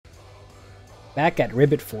Back at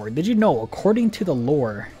Ribbit Ford, did you know, according to the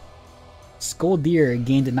lore, Skolldir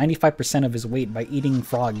gained 95% of his weight by eating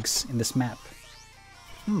frogs in this map?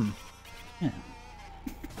 Yeah.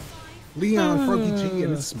 Leon, Froggy G,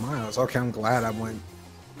 and it smiles. Okay, I'm glad I went.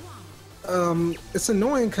 It's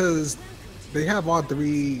annoying because they have all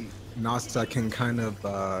three Nauts that can kind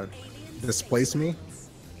of displace me,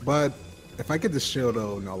 but if I get the shield,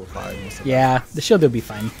 it'll nullify most of Yeah, the shield will be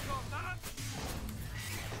fine.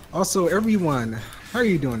 Also, everyone, how are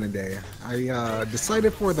you doing today? I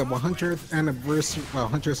decided for the 100th anniversary,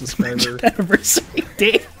 100 subscriber Anniversary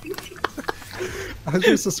day.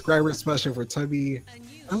 100 subscriber special for Tubby.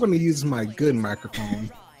 I'm going to use my good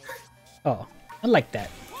microphone. Oh, I like that.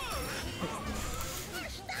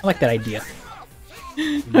 I like that idea.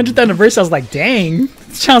 100th anniversary, I was like, dang,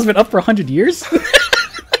 this channel's been up for 100 years?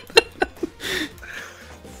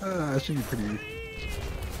 That should be pretty...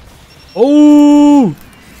 Oh,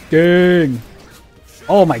 dang.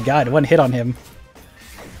 Oh my god, one hit on him.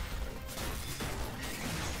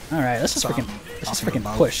 Alright, let's just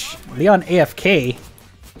freaking push. Leon AFK.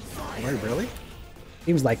 Wait, really?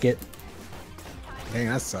 Seems like it. Dang,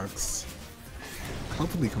 that sucks.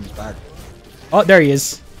 Hopefully he comes back. Oh, there he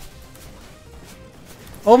is.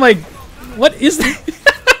 Oh my... What is that?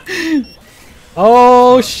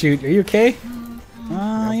 Oh, shoot. Are you okay?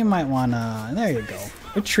 You might wanna... There you go.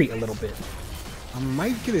 Retreat a little bit. I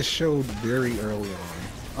might get a shield very early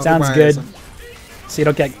on. Sounds good. Otherwise, So you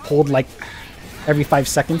don't get pulled like every 5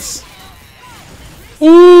 seconds.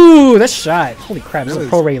 Ooh, that shot. Holy crap, this is a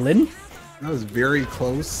pro Raelynn. That was very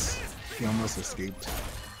close. He almost escaped.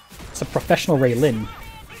 It's a professional Raelynn.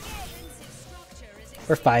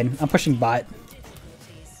 We're fine. I'm pushing bot.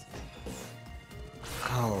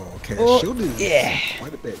 Oh, okay. Oh, Shield is yeah.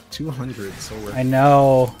 quite a bit. 200 silver. I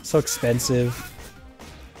know. So expensive.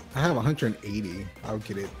 I have 180. I'll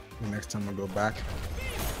get it the next time I go back.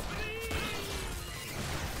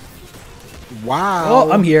 Wow.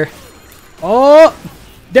 Oh, I'm here. Oh,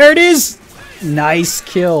 there it is. Nice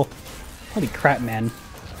kill. Holy crap, man.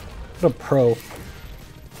 What a pro.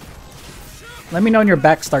 Let me know when your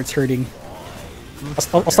back starts hurting.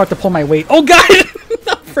 I'll start to pull my weight. Oh, God!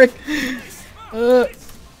 No, frick.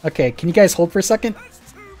 Okay, can you guys hold for a second?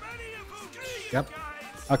 Yep.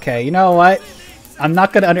 Okay, you know what? I'm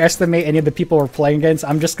not going to underestimate any of the people we're playing against.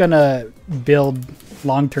 I'm just going to build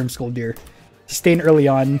long-term Skolldir. Sustain early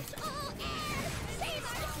on.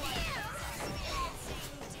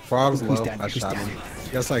 Frog's Who's low. down? I Who's shot down? him.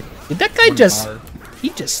 Just like. Did that guy just... bar. He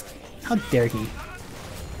just... How dare he?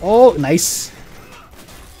 Oh, nice.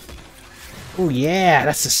 Oh, yeah.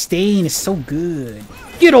 That sustain is so good.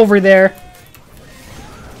 Get over there.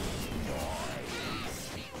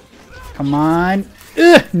 Come on.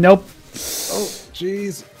 Ugh, nope. Oh,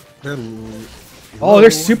 jeez. They're low. Oh,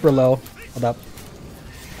 they're super low. Hold up.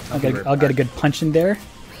 I'll get a good punch in there.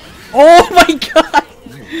 Oh my god!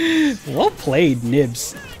 Nice. Well played,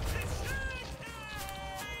 Nibs.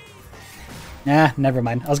 Nah, never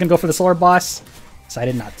mind. I was gonna go for the solar boss.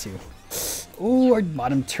 Decided not to. Ooh, our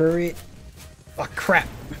bottom turret. Oh crap.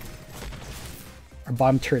 Our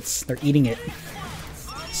bottom turrets, they're eating it.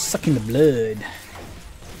 Sucking the blood.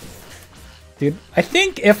 Dude, I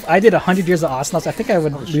think if I did 100 years of Awesomenauts, I think I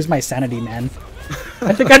would lose my sanity, man.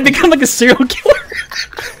 I think I'd become like a serial killer.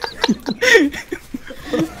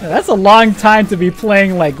 That's a long time to be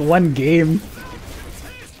playing like one game.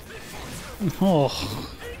 Oh.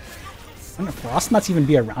 I wonder if Awesomenauts even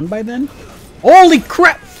be around by then. Holy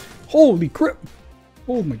crap! Holy crap!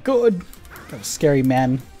 Oh my god. That was scary,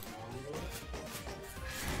 man.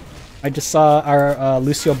 I just saw our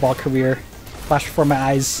Lucio Ball career flash before my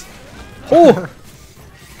eyes. Oh!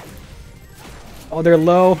 Oh, they're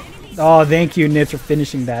low. Oh, thank you, Nibs, for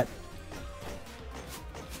finishing that.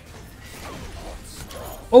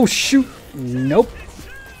 Oh, shoot. Nope.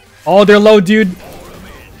 Oh, they're low, dude.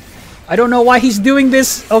 I don't know why he's doing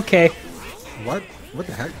this. Okay. What? What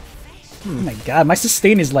the heck? Oh my god, my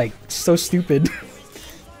sustain is like so stupid.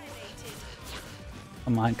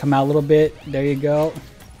 Come on, come out a little bit. There you go.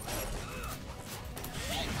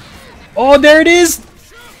 Oh, there it is!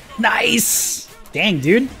 Nice! Dang,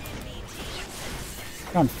 dude.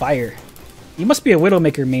 You're on fire. You must be a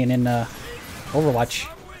Widowmaker main in Overwatch.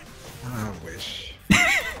 I wish.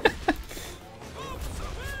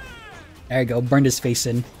 There you go, burned his face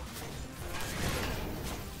in.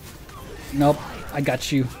 Nope, I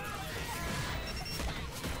got you.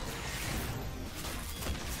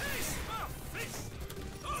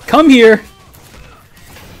 Come here!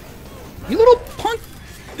 You little punk!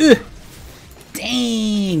 Ugh.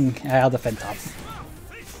 Dang! I'll defend top.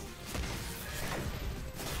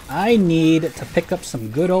 I need to pick up some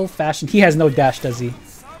good old-fashioned... He has no dash, does he?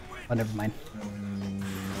 Oh, never mind. I'm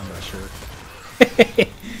not sure.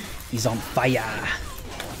 He's on fire.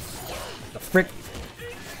 The frick.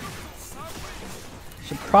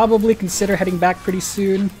 Should probably consider heading back pretty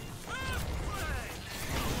soon.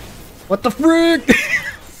 What the frick?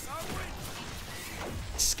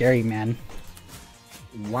 Scary, man.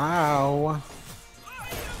 Wow.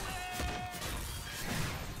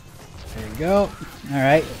 There we go.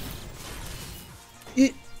 Alright.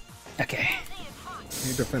 Okay.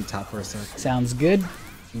 Need to defend top for a sec. Sounds good.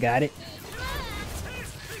 Got it.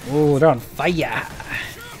 Oh, they're on fire.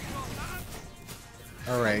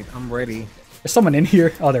 Alright, I'm ready. There's someone in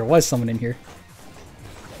here. Oh, there was someone in here.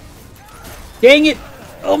 Dang it!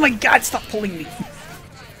 Oh my god, stop pulling me.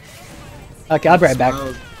 Okay, I'll be right back.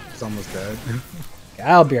 It's almost dead. Okay,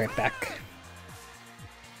 I'll be right back.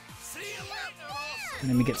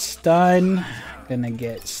 Let me get stun. Gonna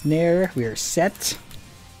get snare. We are set.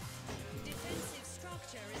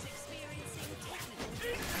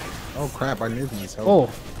 Oh crap, I knew these. Oh.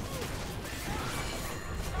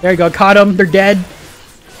 There you go, caught them. They're dead.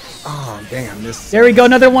 Oh, damn. There we go,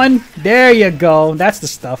 another one. There you go. That's the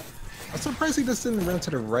stuff. I'm surprised he just didn't run to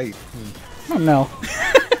the right. I don't know.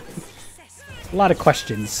 A lot of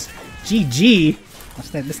questions. GG.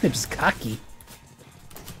 This nip's cocky.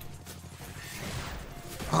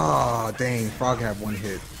 Oh, dang. Frog had one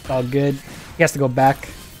hit. All good. He has to go back.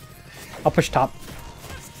 I'll push top.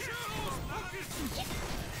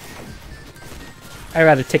 I'd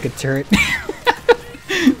rather take a turret.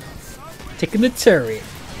 Taking the turret.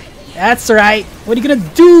 That's right. What are you gonna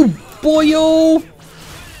do, boyo?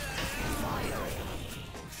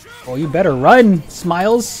 Oh, you better run,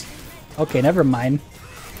 Smiles. Okay, never mind.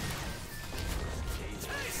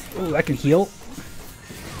 Oh, I can heal.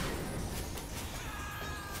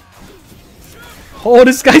 Oh,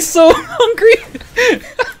 this guy's so hungry.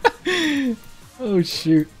 Oh,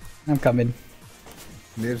 shoot. I'm coming.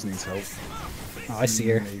 Nibs needs help. Oh, I see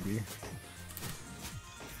her. Maybe.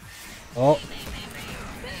 Oh.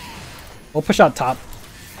 We'll push out top.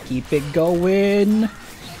 Keep it going.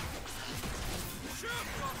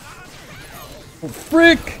 Oh,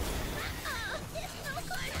 frick!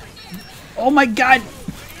 Oh my god!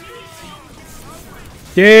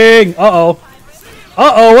 Dang! Uh-oh.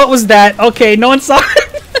 Uh-oh, what was that? Okay, no one saw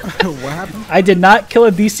it. What happened? I did not kill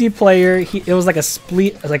a DC player. It was like a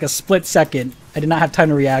split second. I did not have time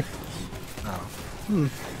to react. Oh.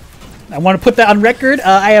 I want to put that on record.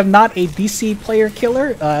 I am not a DC player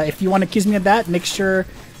killer. If you want to accuse me of that, make sure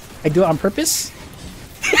I do it on purpose.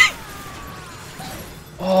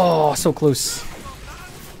 Oh, so close.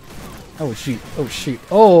 Oh, shoot. Oh, shoot.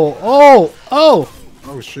 Oh, oh, oh!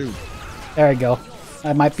 Oh, shoot. There we go.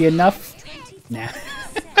 That might be enough. Nah.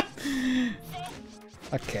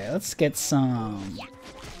 Okay, let's get some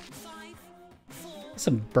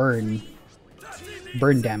burn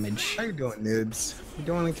damage. How you doing, Nibs? You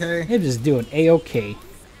doing okay? It is doing a-okay.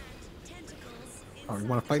 Oh, you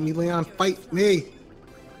want to fight me, Leon? Fight me!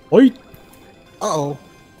 Oi! Uh-oh.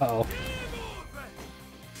 Uh-oh.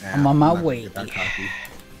 Nah, I'm on my not gonna way. get that cocky.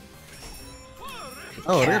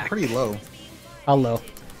 Oh, they're pretty low. How low?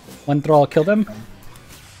 One throw, I'll kill them.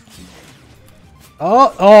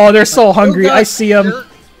 Oh, oh, they're so hungry. I see them.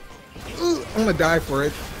 I'm gonna die for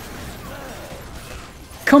it.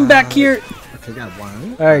 Come back here. Okay, got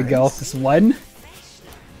one. There you go. This one.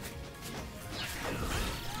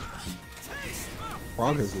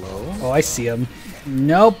 Frog is low. Oh, I see him.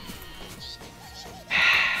 Nope.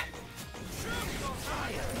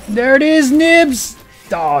 There it is, Nibs.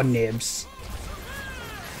 Oh, Nibs.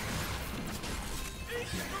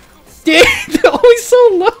 Damn, they're always so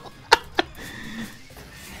low.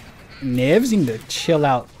 Nibs, you need to chill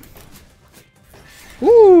out.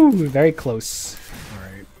 Ooh, very close.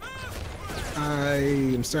 Alright. I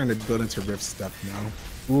am starting to build into Rift stuff now.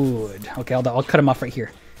 Good. Okay, I'll cut him off right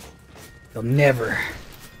here. They'll never.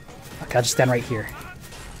 Okay, I'll just stand right here.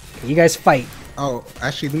 Okay, you guys fight. Oh,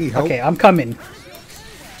 actually, we need help. Okay, I'm coming.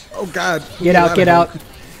 Oh god. Get out, get out.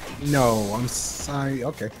 No, I'm sorry.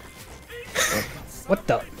 Okay. What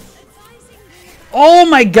the? Oh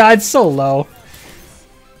my god, so low.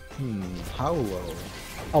 How low?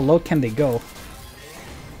 How low can they go?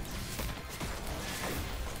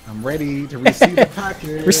 I'm ready to receive the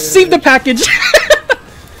package. Receive the package!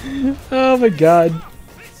 Oh my god.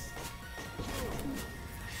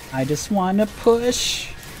 I just wanna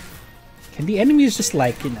push. Can the enemies just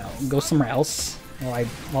like, you know, go somewhere else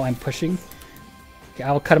while I'm pushing? Okay,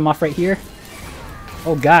 I'll cut him off right here.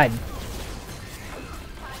 Oh god.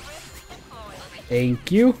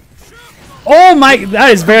 Thank you. Oh my, that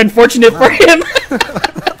is very unfortunate for him.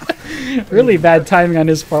 Really bad timing on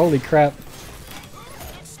his part. Holy crap.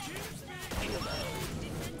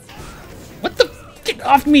 What the? Get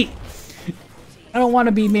off me! I don't want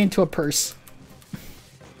to be made into a purse.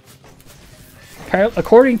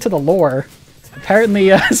 According to the lore,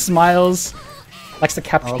 apparently Smiles likes to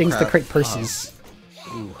capture things to create purses.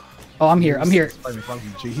 Oh, I'm here. I'm here.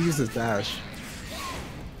 He used his dash.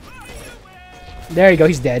 There you go.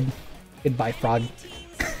 He's dead. Goodbye, frog.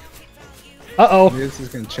 Uh-oh. This is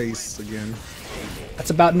gonna chase again. That's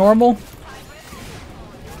about normal.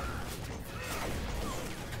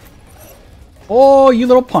 Oh, you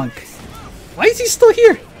little punk. Why is he still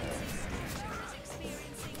here?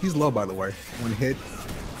 He's low, by the way. One hit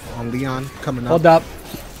on Leon coming up. Hold up.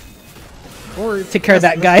 Or take care of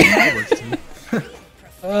that guy.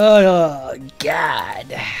 Oh, God.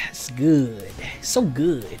 It's good. So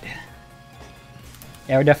good.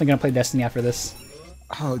 Yeah, we're definitely going to play Destiny after this.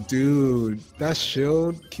 Oh, dude. That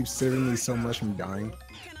shield keeps saving me so much from dying.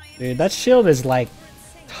 Dude, that shield is like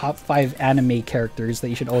top 5 anime characters that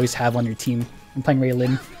you should always have on your team. I'm playing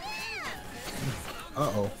Raelynn.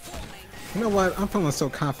 Uh-oh. You know what? I'm feeling so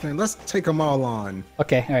confident. Let's take them all on.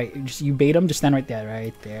 Okay, alright. Just you bait them. Just stand right there.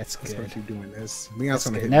 Right there. That's good. Let's keep doing this. Leon's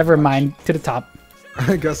gonna hit. Never mind. To the top.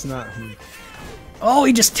 I guess not. Oh,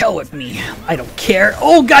 he just tail whipped me. I don't care.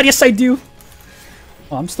 Oh God, yes I do.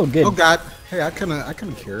 Oh, I'm still good. Oh God. Hey, I kinda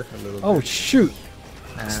care a little bit. Oh shoot.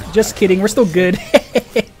 Just kidding. We're still good.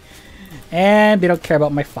 And they don't care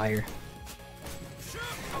about my fire.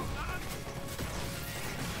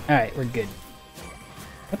 Alright, we're good.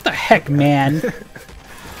 What the heck, man?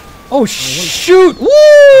 Oh shoot!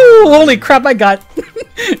 Woo! Holy crap! I got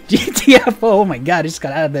GTFO. Oh my God! I just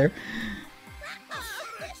got out of there.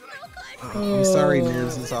 I'm sorry,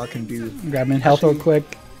 Nibs. That's all I can do. Grabbing health real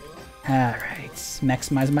quick. Alright,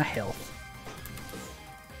 maximize my health.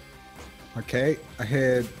 Okay, I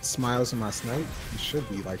had Smiles in my snipe. He should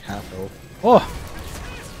be like half health. Oh!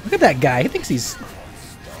 Look at that guy. He thinks he's...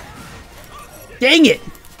 Dang it!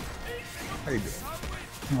 How you doing?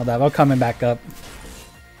 Hold up, I'm coming back up.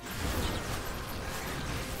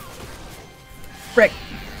 Frick!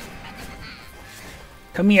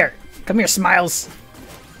 Come here. Come here, Smiles.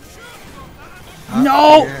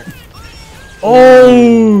 No! Yeah.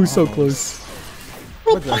 Oh, so close.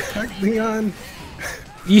 What the heck, Leon?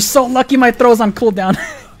 You're so lucky my throw's on cooldown.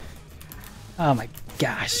 Oh my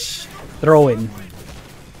gosh. Throw in.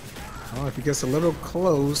 Oh, if he gets a little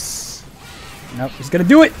close. Nope, he's gonna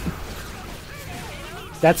do it.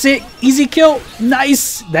 That's it. Easy kill.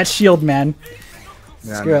 Nice. That shield, man.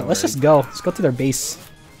 Yeah, Screw it. Let's just go. Let's go to their base.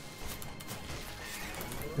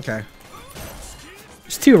 Okay.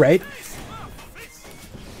 There's 2, right?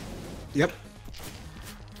 Yep.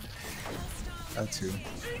 That 2.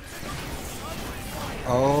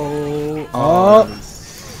 Oh.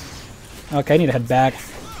 Okay, I need to head back.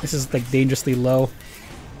 This is like dangerously low.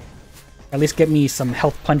 At least get me some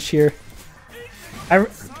health punch here.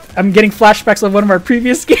 I'm getting flashbacks of one of our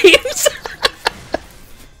previous games.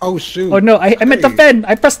 Oh shoot. Oh no, I meant defend.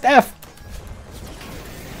 I pressed F.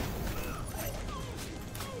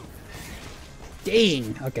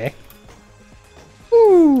 Dang. Okay.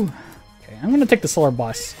 Woo. Okay, I'm gonna take the solar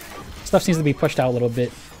boss. Stuff seems to be pushed out a little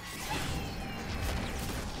bit.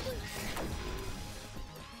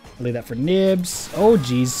 I'll leave that for Nibs. Oh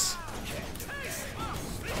jeez.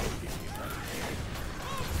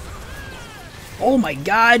 Oh my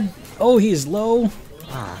God. Oh, he is low.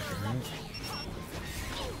 Ah,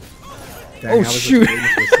 dang, oh shoot.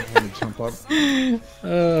 To jump up.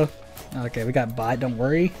 Okay, we got bot. Don't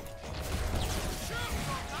worry.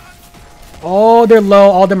 Oh, they're low.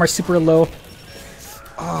 All of them are super low.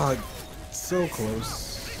 Ah, so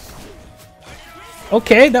close.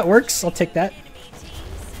 Okay, that works. I'll take that.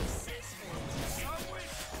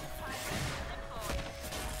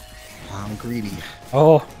 I'm greedy.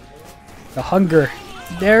 Oh, the hunger.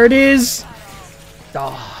 There it is.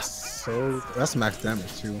 Oh. So that's max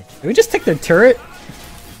damage too. Did we just take their turret?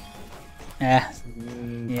 Yeah,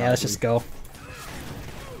 Probably. let's just go.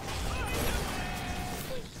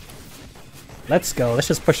 Let's go. Let's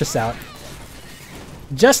just push this out.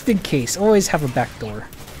 Just in case. Always have a back door.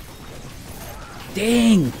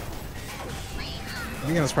 Dang.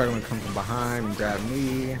 Leon's probably gonna come from behind and grab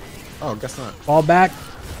me. Oh, guess not. Fall back.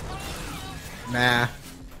 Nah.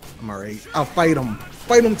 I'm alright. I'll fight him.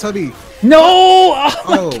 Fight him, Tubby. No!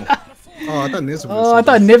 Oh, I thought Nibs was I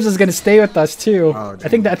thought Nibs was gonna stay with us too. Oh, I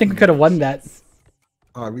think we could have won that.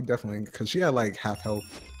 Oh, we definitely, because she had like half health.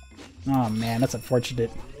 Oh man, that's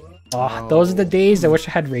unfortunate. Oh, those are the days I wish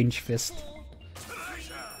I had range fist.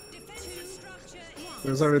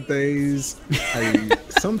 Those are the days I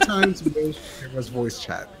sometimes wish there was voice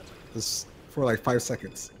chat. Just for like 5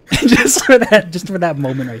 seconds. just for that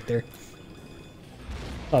moment right there.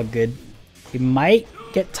 Oh, good. We might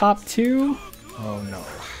get top 2. Oh no.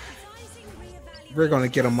 We're gonna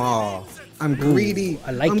get them all. I'm greedy.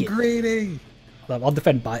 I like it. I'm greedy. I'll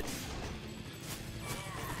defend bot.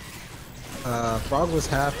 Frog was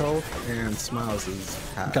half health and Smiles is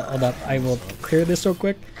half. Hold up. I will clear this real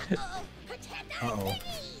quick. Uh-oh.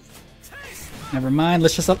 Never mind.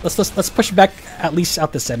 Let's push back at least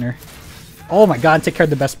out the center. Oh my god, take care of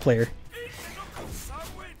the best player.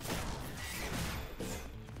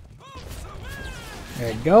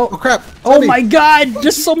 There you go. Oh crap! Oh my god!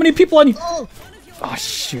 Just so many people on you. Oh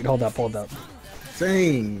shoot! Hold up!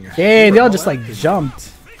 Dang. Hey, they all just like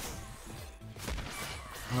jumped.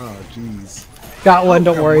 Oh jeez. Got one.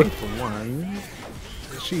 Don't worry. 1 for 1.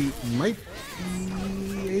 She might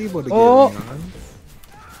be able to get on.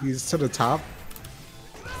 He's to the top.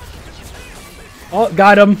 Oh,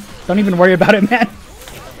 got him. Don't even worry about it, man.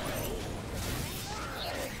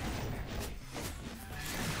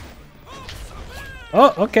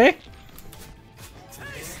 Oh, okay.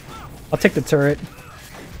 I'll take the turret.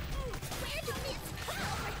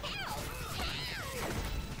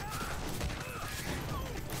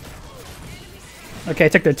 Okay, I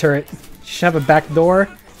took the turret. Should have a back door.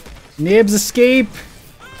 Nibs escape.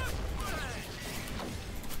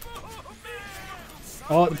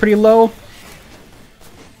 Oh, pretty low.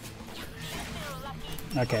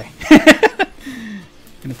 Okay.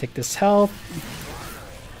 Gonna take this health.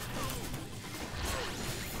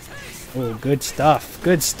 Oh, good stuff.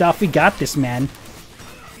 Good stuff. We got this, man.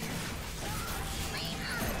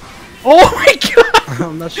 Oh my god!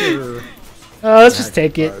 I'm not sure. Let's just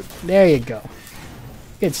take it. There you go.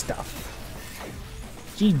 Good stuff.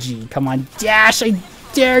 GG. Come on, Dash. I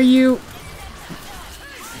dare you.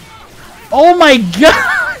 Oh my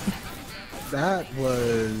god! That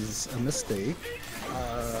was a mistake.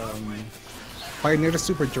 Fight near the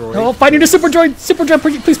Super Droid. Oh, fight near the Super Droid! Super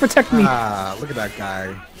Droid, please protect me. Ah, look at that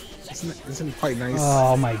guy. Isn't he quite nice?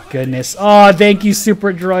 Oh my goodness. Oh, thank you,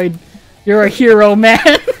 Super Droid. You're a hero, man.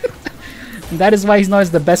 That is why he's known as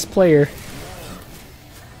the best player.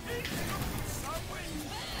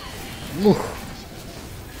 Ooh.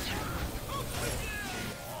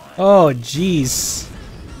 Oh, jeez.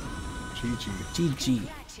 GG.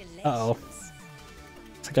 Uh-oh. Looks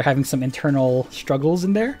like they're having some internal struggles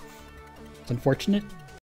in there. It's unfortunate.